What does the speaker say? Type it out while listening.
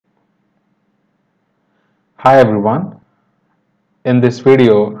Hi everyone. In this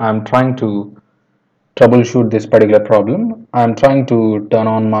video, I'm trying to troubleshoot this particular problem. I'm trying to turn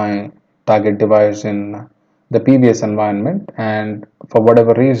on my target device in the PVS environment, and for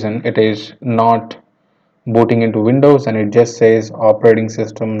whatever reason, it is not booting into Windows and it just says operating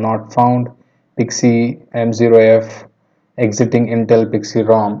system not found, Pixie M0F exiting Intel Pixie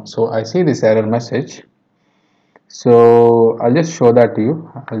ROM. So I see this error message. So I'll just show that to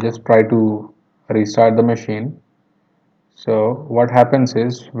you. I'll just try to restart the machine. So what happens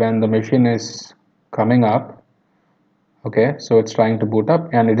is when the machine is coming up, okay, so it's trying to boot up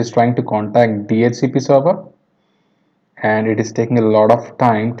and it is trying to contact DHCP server, and it is taking a lot of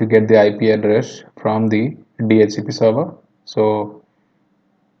time to get the IP address from the DHCP server. So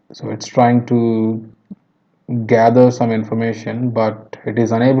it's trying to gather some information, but it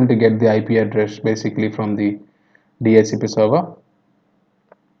is unable to get the IP address basically from the DHCP server.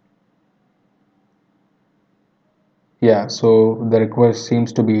 Yeah, so the request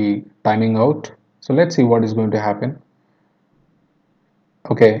seems to be timing out. So let's see what is going to happen.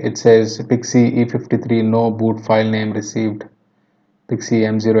 Okay, it says Pixie E53 no boot file name received, Pixie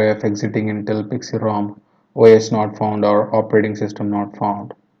M0F exiting Intel Pixie ROM, OS not found or operating system not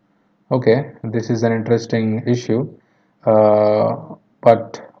found. Okay, this is an interesting issue,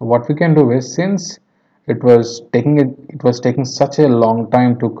 but what we can do is, since it was taking such a long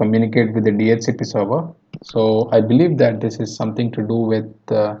time to communicate with the DHCP server, so I believe that this is something to do with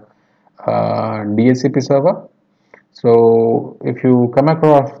DHCP server. So if you come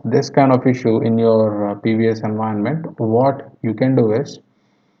across this kind of issue in your PVS environment, what you can do is,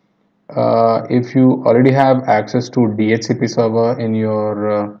 if you already have access to DHCP server in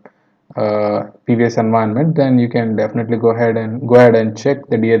your PVS environment, then you can definitely go ahead and check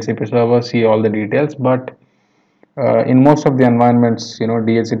the DHCP server, see all the details. But in most of the environments,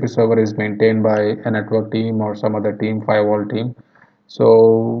 DHCP server is maintained by a network team or some other team, firewall team.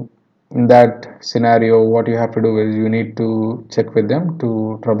 So in that scenario, what you have to do is you need to check with them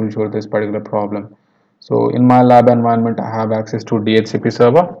to troubleshoot this particular problem. So in my lab environment, I have access to DHCP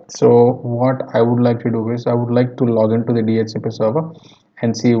server. So what I would like to do is I would like to log into the DHCP server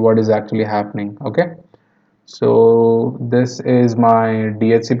and see what is actually happening. Okay. So this is my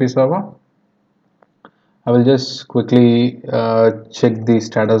DHCP server. I will just quickly check the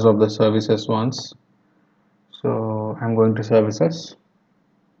status of the services once. So I'm going to services.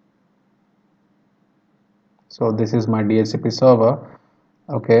 So this is my DHCP server.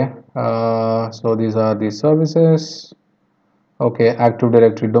 Okay, so these are the services. Okay, Active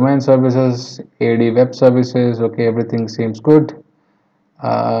Directory domain services, AD web services. Okay, everything seems good.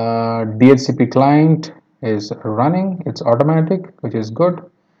 DHCP client is running, it's automatic, which is good.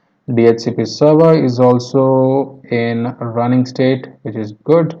 DHCP server is also in running state, which is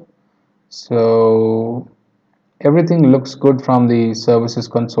good. So everything looks good from the services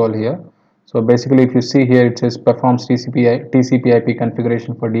console here. So basically, if you see here, it says performs TCP/IP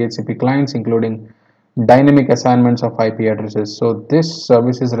configuration for DHCP clients, including dynamic assignments of IP addresses. So this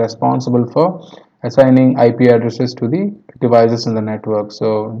service is responsible for assigning IP addresses to the devices in the network.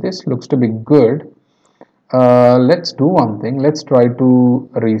 So this looks to be good. Let's do one thing. Let's try to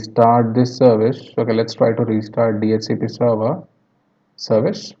restart this service. Okay, let's try to restart DHCP server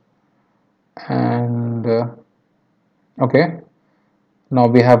service, and okay, now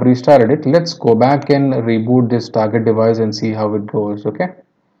we have restarted it. Let's go back and reboot this target device and see how it goes. Okay,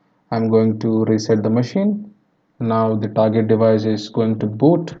 I'm going to reset the machine. Now the target device is going to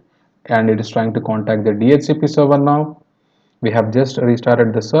boot and it is trying to contact the DHCP server. Now we have just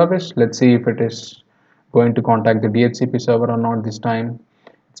restarted the service. Let's see if it is going to contact the DHCP server or not this time.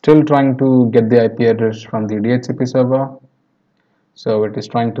 It's still trying to get the IP address from the DHCP server. So it is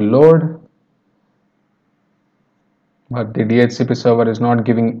trying to load, but the DHCP server is not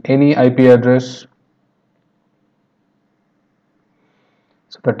giving any IP address.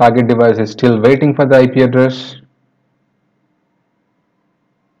 So the target device is still waiting for the IP address,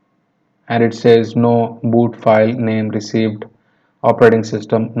 and it says no boot file name received, operating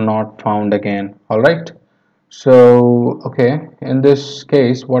system not found again. All right. So okay, in this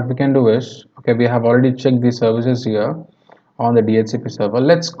case, what we can do is, okay, we have already checked the services here on the DHCP server.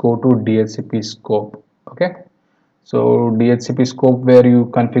 Let's go to DHCP Scope. Okay. So DHCP Scope, where you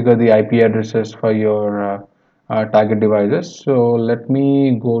configure the IP addresses for your target devices. So let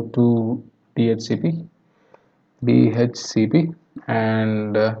me go to DHCP,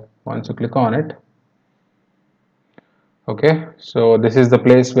 and once you click on it, okay, so this is the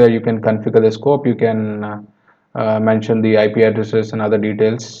place where you can configure the scope. You can mention the IP addresses and other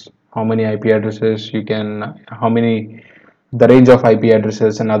details, how many IP addresses you can, the range of IP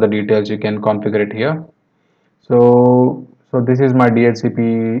addresses and other details you can configure it here. So this is my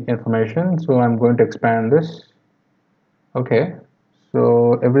DHCP information. So I'm going to expand this. Okay,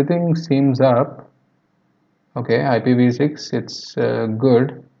 so everything seems up. Okay, IPv6, it's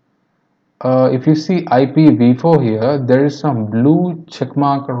good. If you see IPv4 here, there is some blue check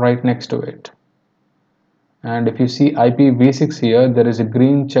mark right next to it. And if you see IPv6 here, there is a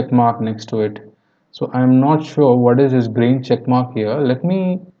green check mark next to it. So I'm not sure what is this green check mark here. Let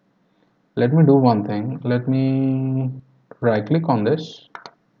me do one thing. Let me right click on this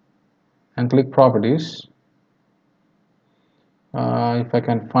and click properties. If I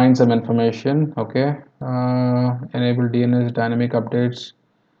can find some information. Okay, enable DNS dynamic updates.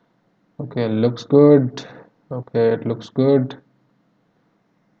 Okay, looks good. Okay, it looks good.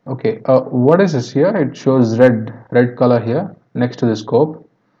 Okay, what is this here? It shows red color here next to the scope.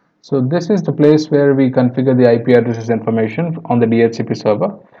 So this is the place where we configure the IP addresses information on the DHCP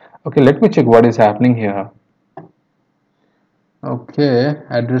server. Okay, let me check what is happening here. Okay,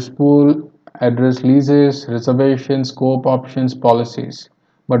 address pool, address leases, reservation, scope options, policies.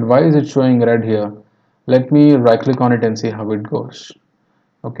 But why is it showing red here? Let me right click on it and see how it goes.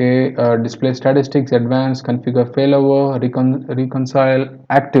 Okay, display statistics, advanced, configure failover, reconcile,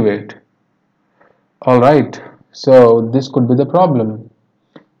 activate. Alright, so this could be the problem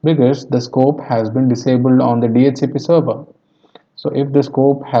because the scope has been disabled on the DHCP server. So if the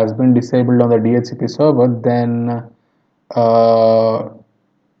scope has been disabled on the DHCP server, then uh,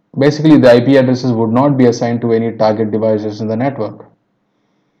 basically the IP addresses would not be assigned to any target devices in the network.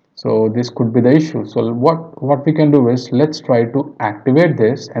 So this could be the issue. So what we can do is let's try to activate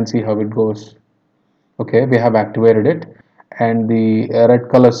this and see how it goes. Okay, we have activated it and the red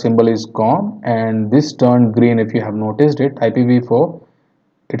color symbol is gone and this turned green. If you have noticed it, IPv4,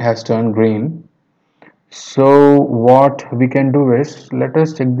 it has turned green. So what we can do is let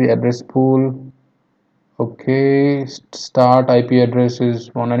us check the address pool. Okay, start IP address is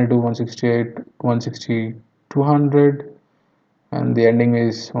 192.168.160.200 and the ending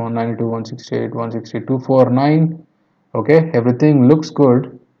is 192.168.160.249. Okay, everything looks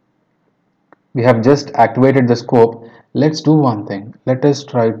good. We have just activated the scope. Let's do one thing. Let us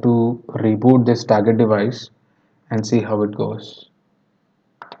try to reboot this target device and see how it goes.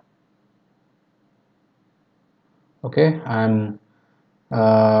 Okay, I'm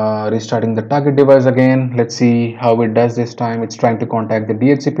restarting the target device again. Let's see how it does this time. It's trying to contact the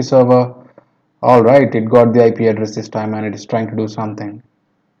DHCP server. All right, it got the IP address this time and it is trying to do something.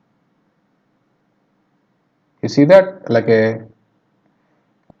 You see that? Like a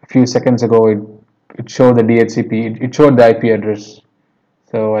few seconds ago, it showed the DHCP, it showed the IP address.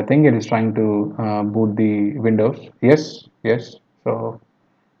 So I think it is trying to boot the Windows. Yes, yes. So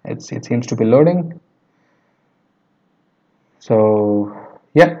it seems to be loading. So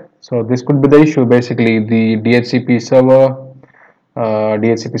yeah, so this could be the issue. Basically, the DHCP server,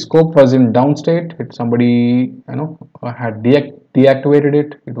 DHCP scope was in downstate. Somebody had deactivated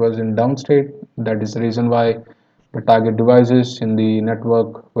it. It was in downstate. That is the reason why the target devices in the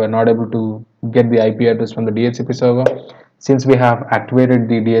network were not able to get the IP address from the DHCP server. Since we have activated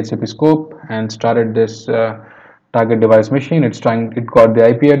the DHCP scope and started this target device machine, it got the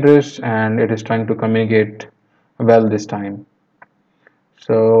IP address and it is trying to communicate well this time.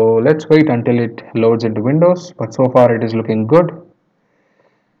 So let's wait until it loads into Windows, but so far it is looking good.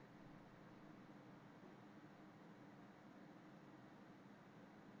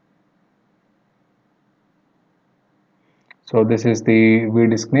 So this is the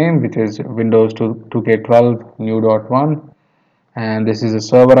vdisk name, which is Windows 2K12 new.1, and this is the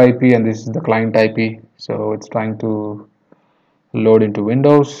server IP and this is the client IP. So it's trying to load into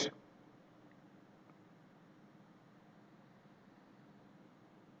Windows.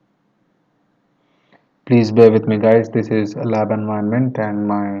 Please bear with me, guys. This is a lab environment and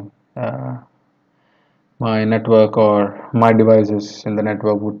my network or my devices in the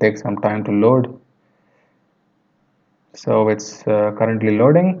network would take some time to load. So it's currently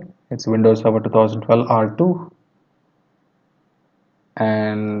loading. It's Windows Server 2012 R2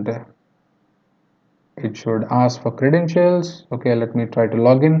 and it should ask for credentials. Okay, let me try to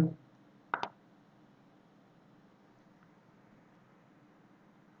log in.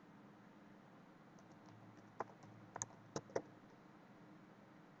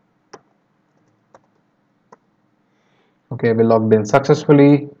 Okay, we logged in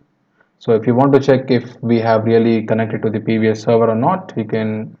successfully. So if you want to check if we have really connected to the PVS server or not, you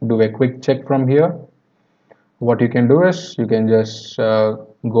can do a quick check from here. What you can do is you can just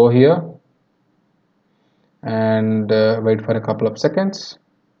go here and wait for a couple of seconds.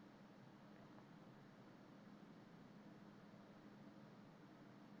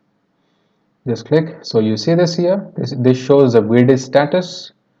 Just click. So you see this here, this shows the vdisk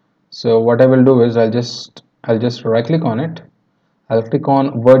status. So what I will do is I'll just right click on it. I'll click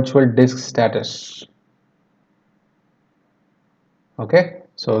on virtual disk status. Okay,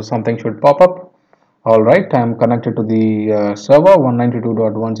 so something should pop up. All right, I'm connected to the server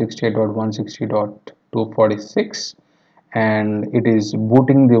 192.168.160.246, and it is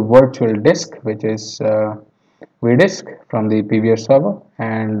booting the virtual disk, which is vdisk from the PVS server.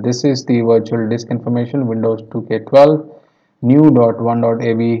 And this is the virtual disk information: Windows 2K12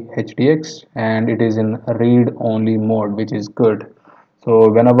 new.1.av hdx, and it is in read only mode, which is good.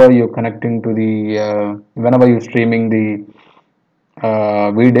 So whenever you're connecting to the whenever you're streaming the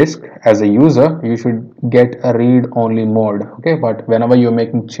vdisk as a user, you should get a read only mode. Okay, but whenever you're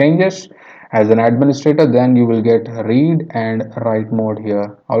making changes as an administrator, then you will get read and write mode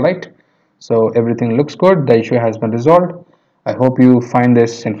here. All right, so everything looks good. The issue has been resolved. I hope you find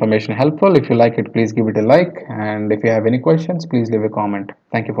this information helpful. If you like it, please give it a like, and if you have any questions, please leave a comment.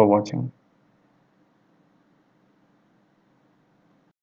 Thank you for watching.